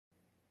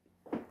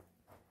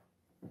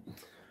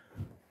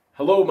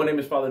Hello, my name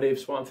is Father Dave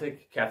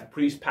Swantik, Catholic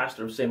priest,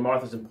 pastor of St.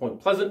 Martha's in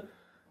Point Pleasant,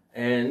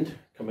 and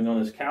coming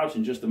on this couch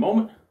in just a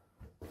moment.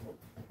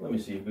 Let me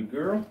see, good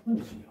girl. Let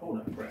me see.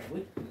 Hold on,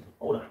 Cragly.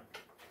 Hold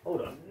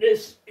on.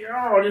 This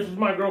is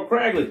my girl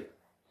Cragly.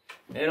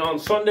 And on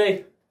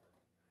Sunday,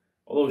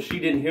 although she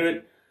didn't hear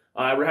it,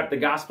 I wrapped the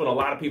gospel, and a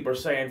lot of people are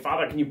saying,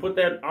 Father, can you put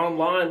that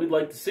online? We'd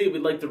like to see it.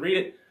 We'd like to read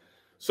it.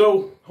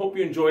 So, hope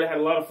you enjoyed it. I had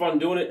a lot of fun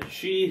doing it.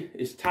 She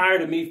is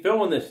tired of me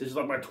filming this. This is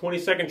like my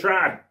 22nd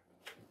try.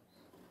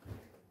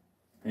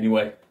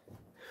 Anyway,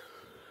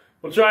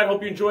 we'll try it.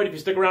 Hope you enjoyed. If you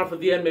stick around for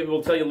the end, maybe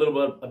we'll tell you a little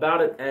bit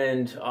about it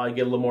and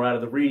get a little more out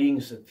of the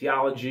readings, the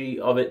theology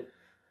of it,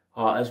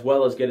 as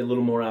well as get a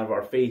little more out of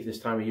our faith this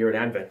time of year at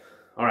Advent.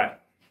 All right.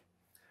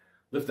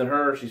 Lifting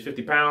her, she's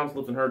 50 pounds.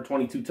 Lifting her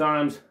 22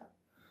 times.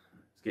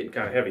 It's getting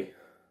kind of heavy.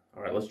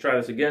 All right, let's try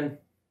this again.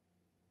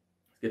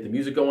 Let's get the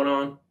music going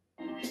on.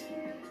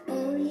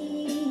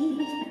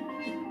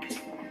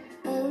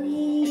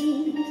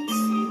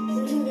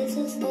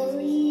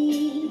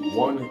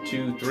 1,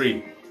 2,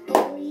 3.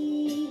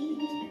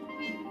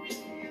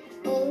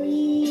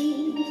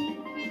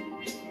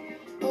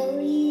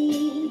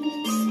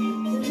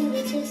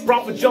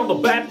 Prophet John the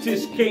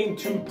Baptist came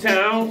to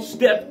town,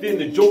 stepped in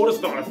the Jordan,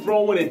 started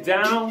throwing it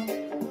down.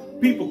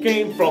 People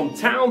came from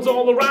towns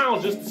all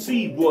around just to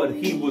see what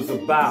he was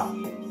about.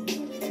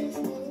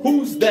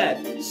 Who's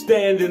that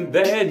standing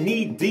there,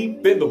 knee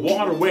deep in the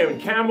water, wearing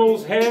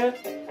camel's hair?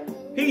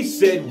 He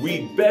said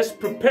we'd best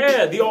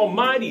prepare, the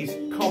Almighty's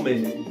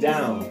coming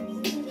down.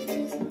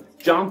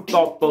 John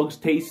thought bugs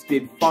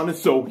tasted funny,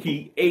 so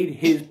he ate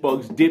his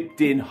bugs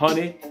dipped in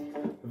honey.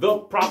 The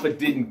prophet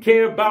didn't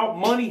care about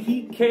money,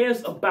 he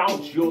cares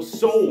about your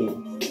soul.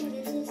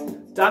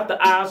 Dot the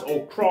I's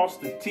or cross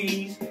the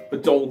T's,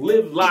 but don't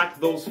live like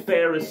those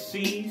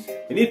Pharisees.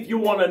 And if you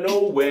want to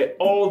know where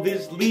all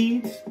this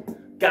leads,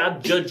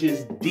 God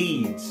judges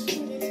deeds.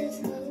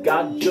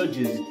 God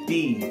judges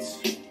deeds.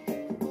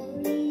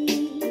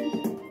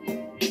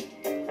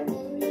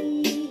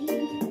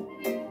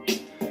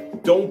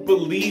 Don't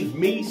believe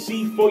me?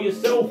 See for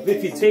yourself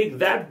if you take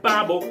that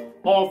Bible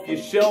off your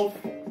shelf.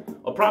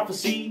 A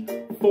prophecy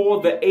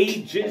for the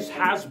ages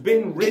has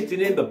been written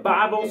in the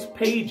Bible's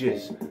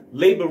pages.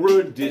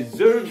 Laborer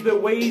deserves their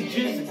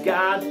wages.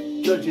 God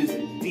judges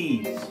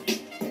deeds.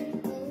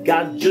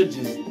 God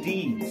judges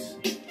deeds.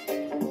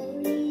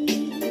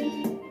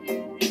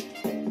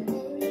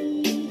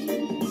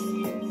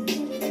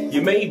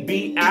 You may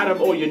be Adam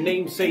or your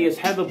namesake is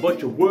Heather, but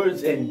your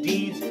words and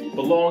deeds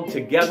belong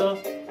together.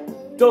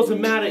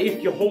 Doesn't matter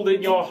if you hold it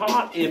in your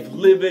heart, if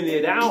living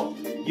it out,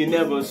 you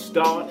never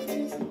start.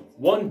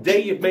 One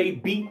day it may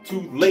be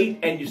too late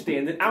and you're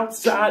standing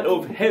outside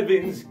of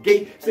heaven's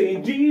gate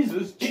saying,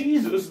 Jesus,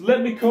 Jesus,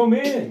 let me come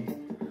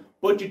in.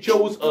 But you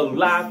chose a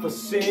life of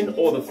sin,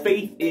 or the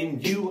faith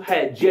in you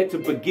had yet to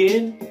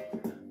begin.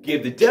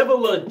 Give the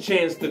devil a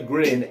chance to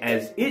grin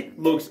as it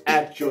looks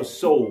at your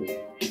soul.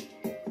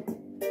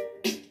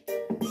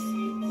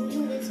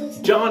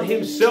 John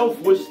himself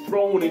was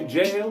thrown in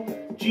jail.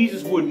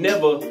 Jesus would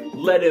never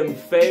let him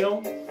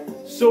fail.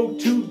 So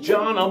to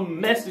John, a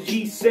message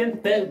he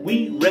sent that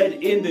we read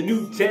in the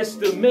New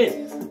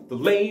Testament. The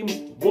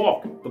lame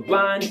walk, the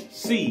blind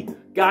see.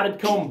 God had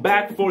come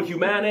back for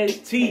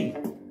humanity.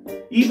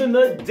 Even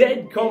the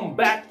dead come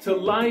back to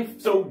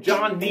life. So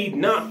John need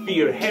not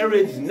fear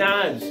Herod's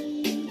knives.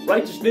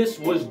 Righteousness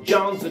was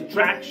John's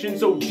attraction.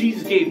 So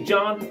Jesus gave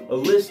John a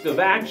list of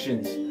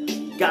actions.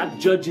 God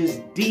judges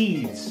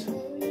deeds.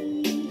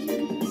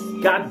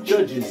 God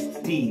judges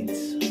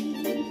deeds.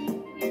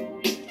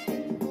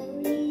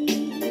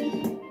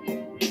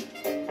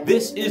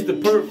 This is the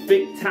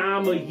perfect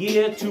time of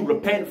year to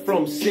repent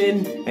from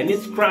sin and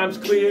its crimes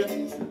clear.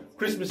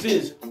 Christmas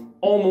is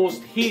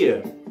almost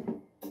here.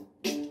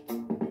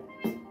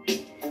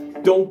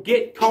 Don't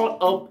get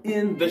caught up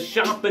in the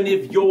shopping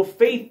if your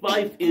faith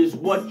life is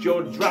what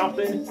you're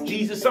dropping.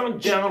 Jesus and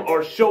John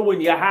are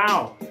showing you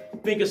how.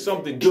 Think of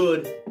something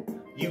good,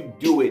 you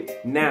do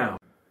it now.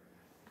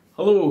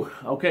 Hello,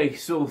 okay,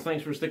 so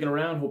thanks for sticking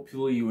around.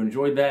 Hopefully you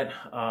enjoyed that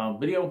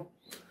video.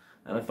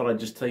 And I thought I'd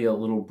just tell you a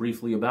little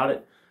briefly about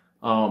it.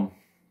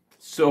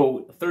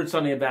 So, third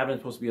Sunday of Advent is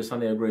supposed to be a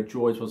Sunday of great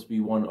joy. It's supposed to be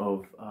one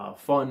of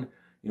fun.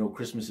 You know,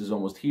 Christmas is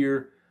almost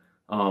here.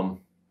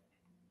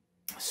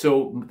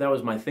 So that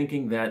was my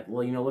thinking that,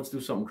 well, you know, let's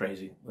do something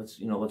crazy. Let's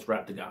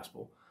rap the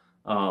gospel.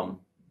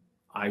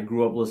 I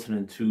grew up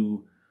listening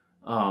to,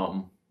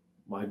 born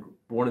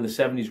in the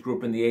 70s, grew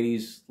up in the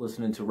 80s,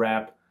 listening to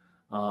rap.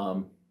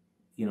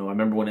 You know, I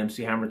remember when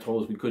MC Hammer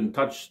told us we couldn't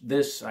touch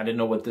this. I didn't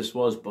know what this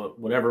was, but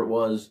whatever it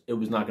was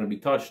not going to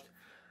be touched.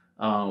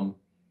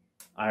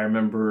 I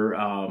remember,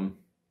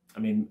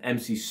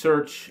 MC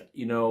Search,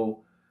 you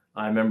know,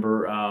 I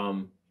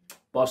remember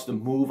Bust a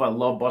Move. I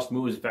love Bust a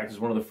Move. In fact, it's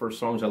one of the first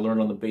songs I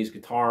learned on the bass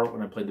guitar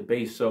when I played the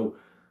bass. So,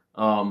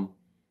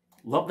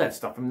 love that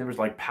stuff. I mean, there was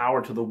like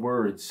power to the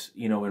words,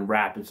 you know, in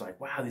rap. It's like,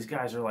 wow, these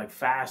guys are like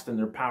fast and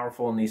they're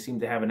powerful and they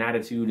seem to have an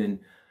attitude.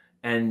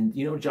 And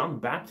you know, John the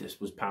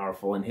Baptist was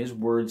powerful and his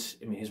words,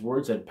 I mean, his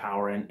words had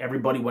power and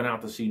everybody went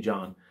out to see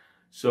John.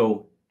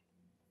 So,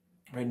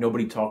 right,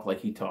 nobody talked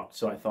like he talked.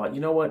 So I thought, you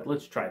know what,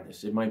 let's try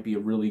this. It might be a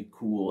really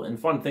cool and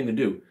fun thing to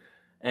do.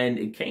 And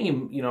it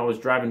came, I was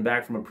driving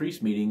back from a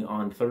priest meeting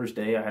on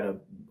Thursday. I had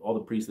all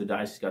the priests of the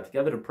diocese got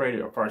together to pray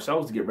for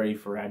ourselves to get ready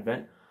for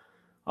Advent.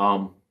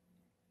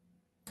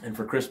 And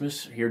for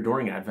Christmas here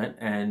during Advent.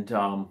 And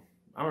I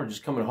remember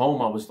just coming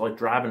home, I was like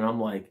driving, and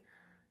I'm like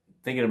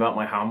thinking about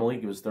my homily.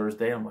 It was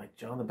Thursday. I'm like,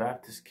 John the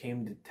Baptist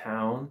came to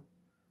town,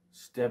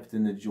 stepped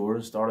into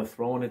Jordan, started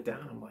throwing it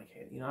down. I'm like,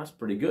 hey, that's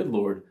pretty good,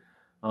 Lord.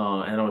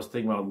 And I was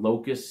thinking about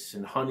locusts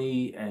and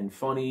honey and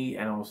funny,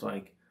 and I was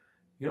like,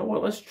 you know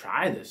what, let's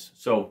try this.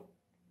 So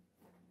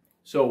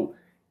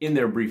in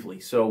there briefly,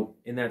 so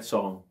in that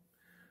song,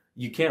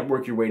 you can't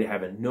work your way to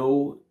heaven.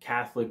 No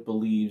Catholic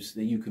believes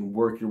that you can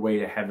work your way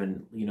to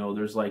heaven.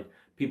 There's like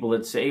people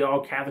that say, oh,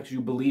 Catholics, you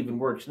believe in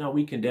works. No,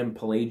 we condemn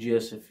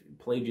Pelagius. If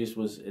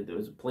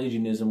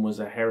Pelagianism was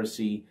a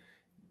heresy,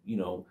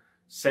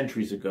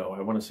 centuries ago.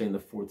 I want to say in the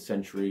 4th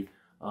century.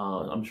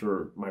 I'm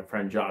sure my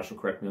friend Josh will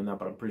correct me on that,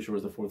 but I'm pretty sure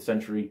it was the 4th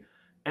century.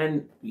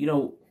 And,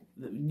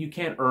 you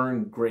can't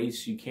earn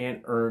grace. You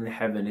can't earn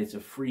heaven. It's a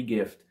free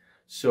gift.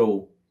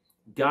 So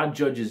God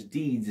judges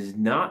deeds is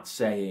not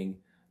saying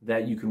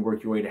that you can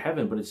work your way to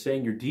heaven, but it's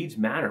saying your deeds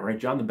matter, right?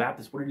 John the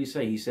Baptist, what did he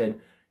say? He said,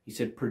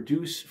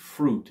 produce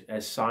fruit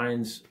as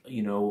signs,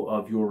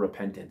 of your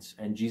repentance.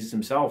 And Jesus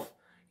himself,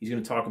 he's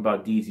going to talk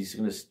about deeds.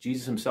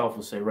 Jesus himself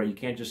will say, right, you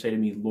can't just say to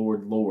me,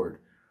 Lord, Lord,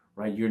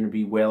 right? You're going to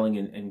be wailing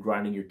and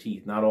grinding your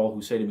teeth. Not all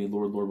who say to me,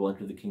 Lord, Lord, will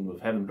enter the kingdom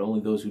of heaven, but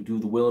only those who do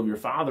the will of your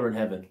Father in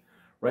heaven,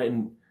 right?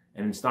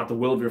 And it's not the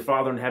will of your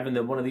Father in heaven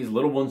that one of these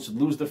little ones should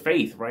lose the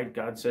faith, right?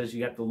 God says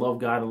you have to love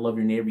God and love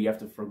your neighbor. You have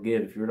to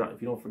forgive. If you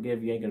don't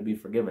forgive, you ain't going to be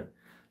forgiven.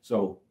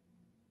 So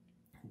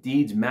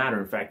deeds matter.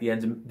 In fact, the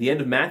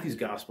end of Matthew's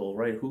gospel,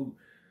 right? Who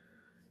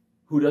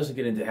doesn't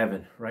get into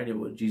heaven, right?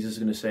 Jesus is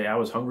going to say, I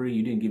was hungry,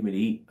 you didn't give me to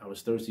eat. I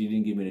was thirsty, you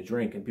didn't give me to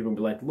drink. And people will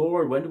be like,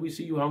 Lord, when did we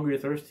see you hungry or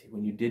thirsty?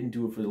 When you didn't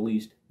do it for the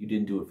least, you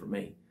didn't do it for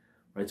me,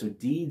 right? So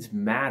deeds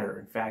matter.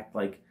 In fact,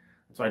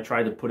 so I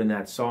tried to put in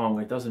that song,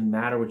 it doesn't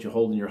matter what you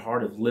hold in your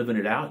heart. If living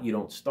it out, you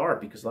don't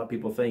start, because a lot of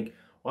people think,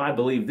 well, I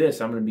believe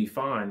this, I'm going to be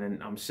fine,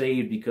 and I'm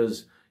saved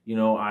because,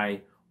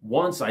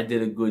 once I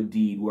did a good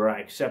deed where I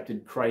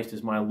accepted Christ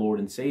as my Lord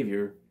and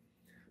Savior,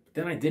 but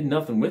then I did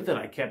nothing with it.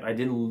 I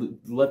didn't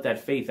let that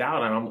faith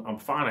out, and I'm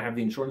fine. I have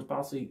the insurance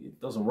policy. It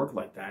doesn't work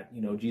like that.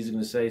 Jesus is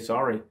going to say,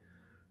 sorry,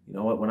 you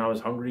know what? When I was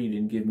hungry, you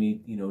didn't give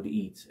me, to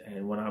eat,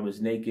 and when I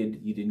was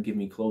naked, you didn't give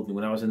me clothing.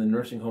 When I was in the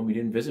nursing home, you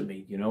didn't visit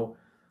me.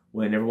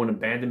 When everyone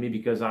abandoned me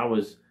because I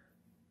was,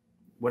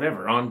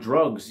 on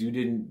drugs, you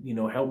didn't,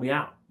 help me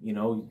out.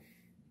 You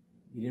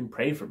didn't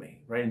pray for me,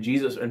 right? And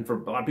Jesus, and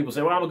for a lot of people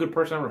say, well, I'm a good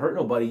person, I don't hurt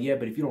nobody. Yeah,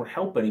 but if you don't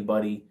help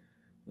anybody,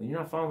 then you're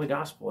not following the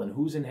gospel. And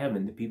who's in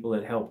heaven? The people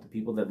that help, the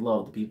people that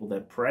love, the people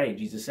that pray.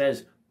 Jesus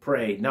says,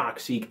 pray, knock,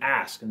 seek,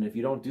 ask. And if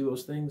you don't do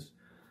those things,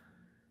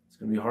 it's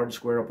going to be hard to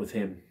square up with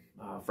him,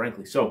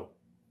 frankly. So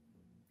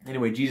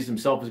anyway, Jesus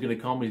himself is going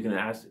to come. He's going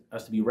to ask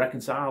us to be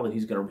reconciled, and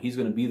he's going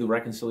to be the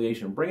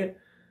reconciliation and bring it.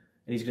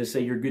 And he's going to say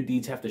your good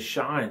deeds have to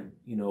shine,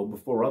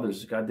 before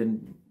others. God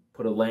didn't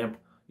put a lamp,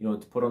 to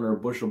put under a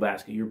bushel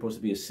basket. You're supposed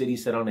to be a city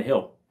set on a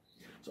hill.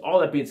 So all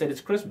that being said, it's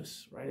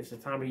Christmas, right? It's a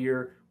time of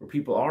year where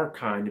people are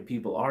kind and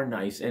people are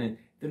nice. And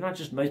they're not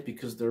just nice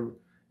because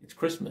it's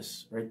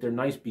Christmas, right? They're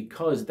nice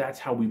because that's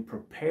how we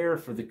prepare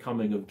for the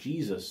coming of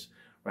Jesus,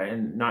 right?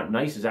 And not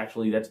nice is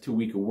actually, that's too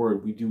weak a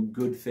word. We do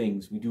good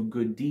things. We do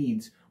good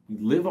deeds. We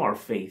live our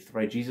faith,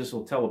 right? Jesus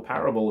will tell a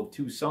parable of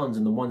two sons,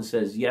 and the one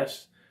says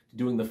yes to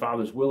doing the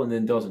Father's will and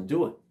then doesn't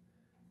do it.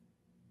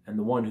 And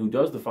the one who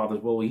does the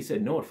Father's will, he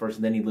said no at first,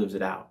 and then he lives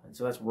it out. And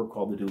so that's what we're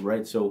called to do,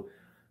 right? So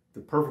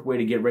the perfect way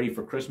to get ready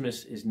for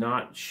Christmas is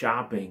not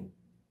shopping.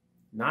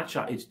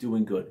 It's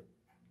doing good,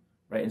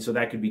 right? And so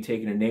that could be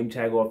taking a name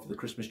tag off the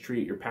Christmas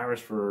tree at your parish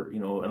for,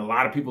 and a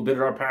lot of people did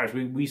at our parish.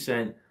 We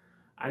sent,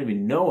 I don't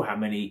even know how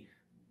many,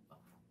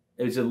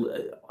 it was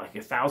like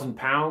 1,000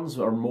 pounds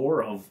or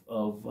more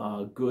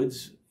of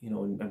goods,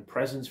 and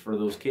presents for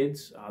those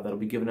kids that'll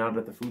be given out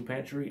at the food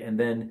pantry. And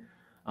then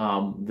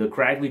the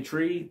Cragly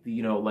tree,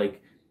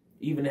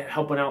 even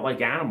helping out like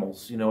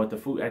animals,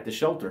 at the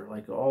shelter,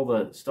 like all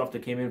the stuff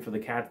that came in for the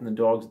cats and the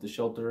dogs at the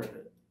shelter.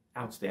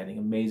 Outstanding,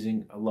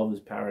 amazing. I love this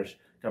parish.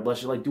 God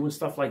bless you. Like doing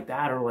stuff like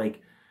that, or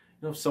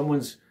if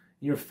someone's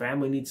in your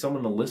family needs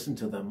someone to listen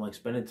to them,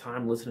 spending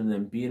time listening to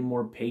them, being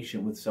more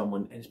patient with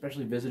someone, and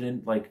especially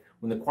visiting,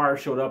 when the choir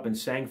showed up and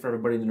sang for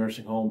everybody in the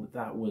nursing home,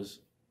 that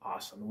was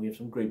awesome. We have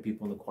some great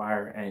people in the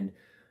choir, and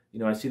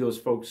I see those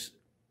folks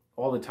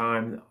all the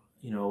time,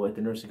 at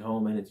the nursing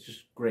home, and it's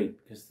just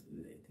great because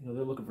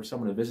they're looking for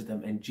someone to visit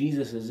them, and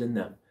Jesus is in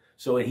them.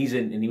 So he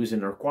was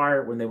in our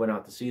choir when they went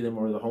out to see them,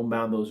 or the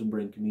homebound, those who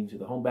bring communion to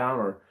the homebound,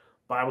 or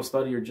Bible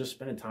study, or just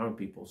spending time with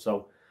people.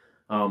 So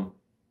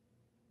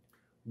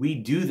we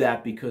do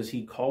that because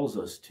he calls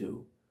us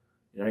to,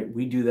 right?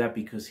 We do that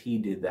because he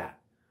did that.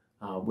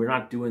 We're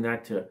not doing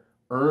that to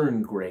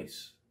earn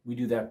grace. We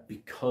do that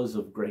because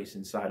of grace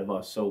inside of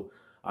us. So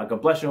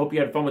God bless you. I hope you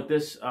had fun with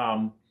this.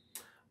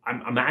 I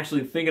I'm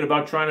actually thinking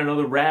about trying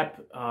another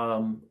rap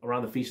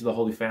around the Feast of the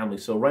Holy Family.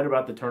 So right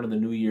about the turn of the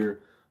new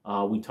year,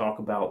 we talk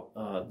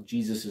about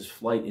Jesus'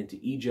 flight into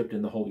Egypt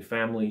and the Holy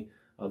Family,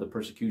 the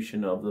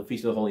persecution of the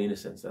Feast of the Holy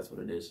Innocents. That's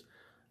what it is.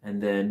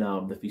 And then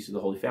the Feast of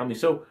the Holy Family.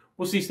 So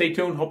we'll see. Stay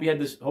tuned. Hope you had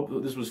this. Hope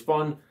this was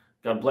fun.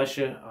 God bless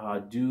you.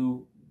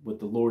 Do what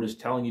the Lord is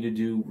telling you to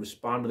do.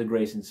 Respond to the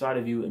grace inside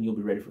of you, and you'll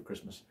be ready for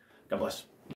Christmas. God bless.